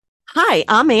Hi,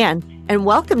 I'm Ann, and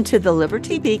welcome to the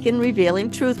Liberty Beacon Revealing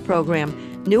Truth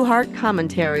program, New Heart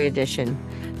Commentary Edition.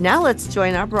 Now let's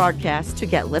join our broadcast to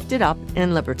get lifted up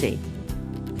in liberty.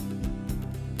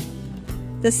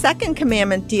 The second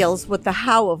commandment deals with the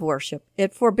how of worship.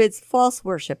 It forbids false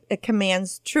worship. It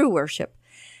commands true worship.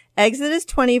 Exodus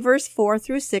 20 verse 4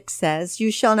 through 6 says, "You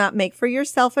shall not make for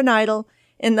yourself an idol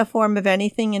in the form of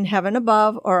anything in heaven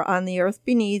above, or on the earth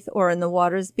beneath, or in the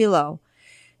waters below.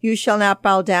 You shall not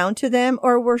bow down to them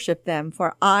or worship them,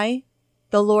 for I,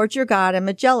 the Lord your God, am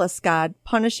a jealous God,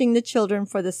 punishing the children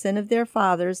for the sin of their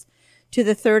fathers to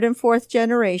the third and fourth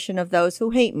generation of those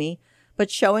who hate me, but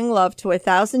showing love to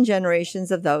 1,000 generations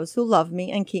of those who love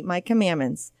me and keep my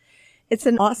commandments." It's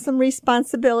an awesome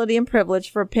responsibility and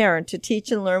privilege for a parent to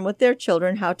teach and learn with their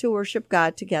children how to worship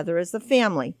God together as a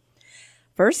family.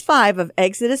 Verse 5 of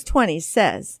Exodus 20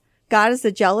 says, God is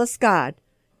a jealous God,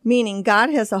 meaning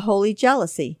God has a holy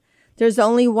jealousy. There's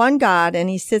only one God, and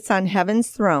he sits on heaven's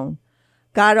throne.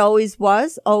 God always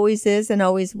was, always is, and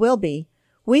always will be.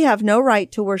 We have no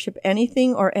right to worship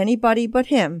anything or anybody but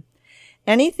him.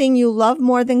 Anything you love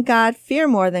more than God, fear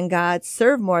more than God,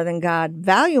 serve more than God,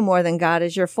 value more than God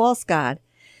is your false God.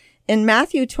 In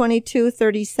Matthew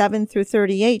 22:37 through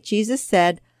 38, Jesus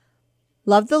said,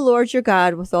 "Love the Lord your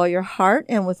God with all your heart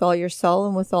and with all your soul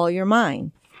and with all your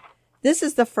mind." This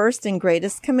is the first and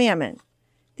greatest commandment.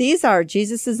 These are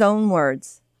Jesus' own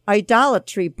words.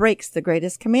 Idolatry breaks the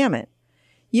greatest commandment.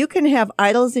 You can have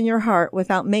idols in your heart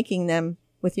without making them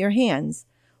with your hands.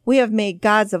 We have made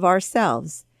gods of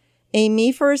ourselves. A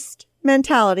me-first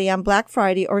mentality on Black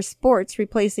Friday or sports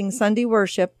replacing Sunday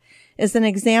worship is an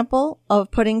example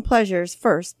of putting pleasures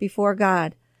first before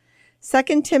God.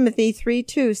 2 Timothy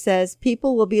 3:2 says,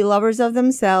 "People will be lovers of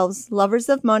themselves, lovers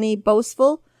of money,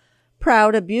 boastful,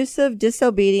 proud, abusive,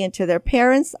 disobedient to their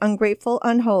parents, ungrateful,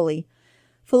 unholy."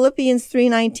 Philippians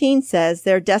 3:19 says,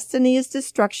 "Their destiny is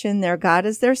destruction, their God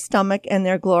is their stomach, and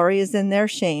their glory is in their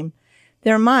shame.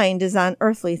 Their mind is on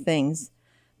earthly things."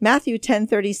 Matthew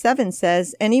 10:37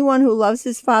 says, "Anyone who loves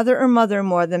his father or mother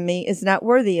more than me is not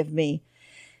worthy of me.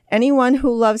 Anyone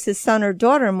who loves his son or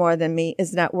daughter more than me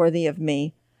is not worthy of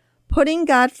me." Putting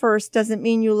God first doesn't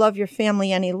mean you love your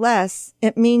family any less.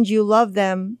 It means you love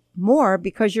them more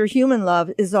because your human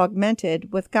love is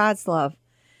augmented with God's love.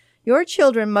 Your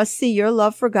children must see your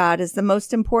love for God as the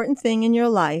most important thing in your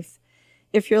life.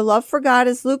 If your love for God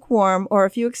is lukewarm, or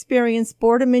if you experience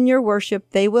boredom in your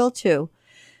worship, they will too.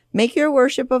 Make your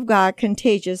worship of God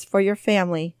contagious for your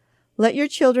family. Let your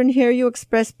children hear you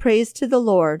express praise to the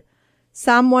Lord.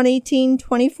 Psalm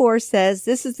 118:24 says,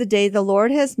 "This is the day the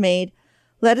Lord has made.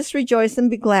 Let us rejoice and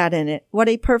be glad in it." What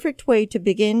a perfect way to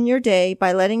begin your day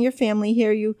by letting your family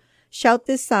hear you shout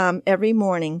this psalm every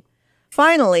morning.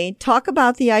 Finally, talk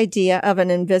about the idea of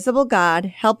an invisible God,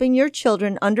 helping your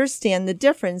children understand the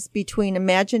difference between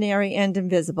imaginary and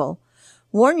invisible.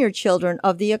 Warn your children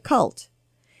of the occult.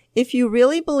 If you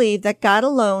really believe that God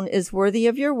alone is worthy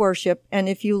of your worship, and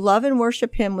if you love and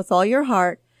worship him with all your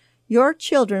heart, your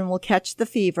children will catch the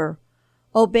fever.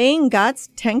 Obeying God's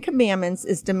 10 commandments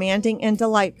is demanding and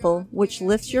delightful, which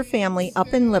lifts your family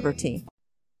up in liberty.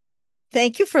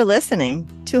 Thank you for listening.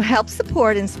 To help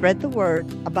support and spread the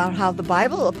word about how the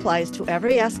Bible applies to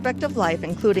every aspect of life,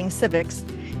 including civics,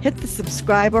 hit the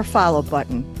subscribe or follow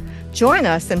button. Join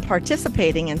us in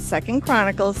participating in 2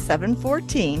 Chronicles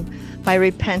 7:14 by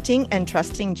repenting and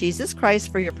trusting Jesus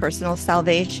Christ for your personal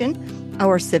salvation,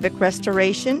 our civic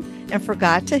restoration, and for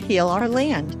God to heal our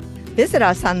land. Visit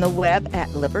us on the web at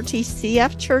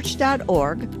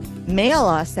libertycfchurch.org. Mail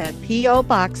us at P.O.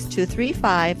 Box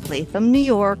 235, Latham, New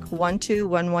York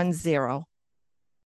 12110.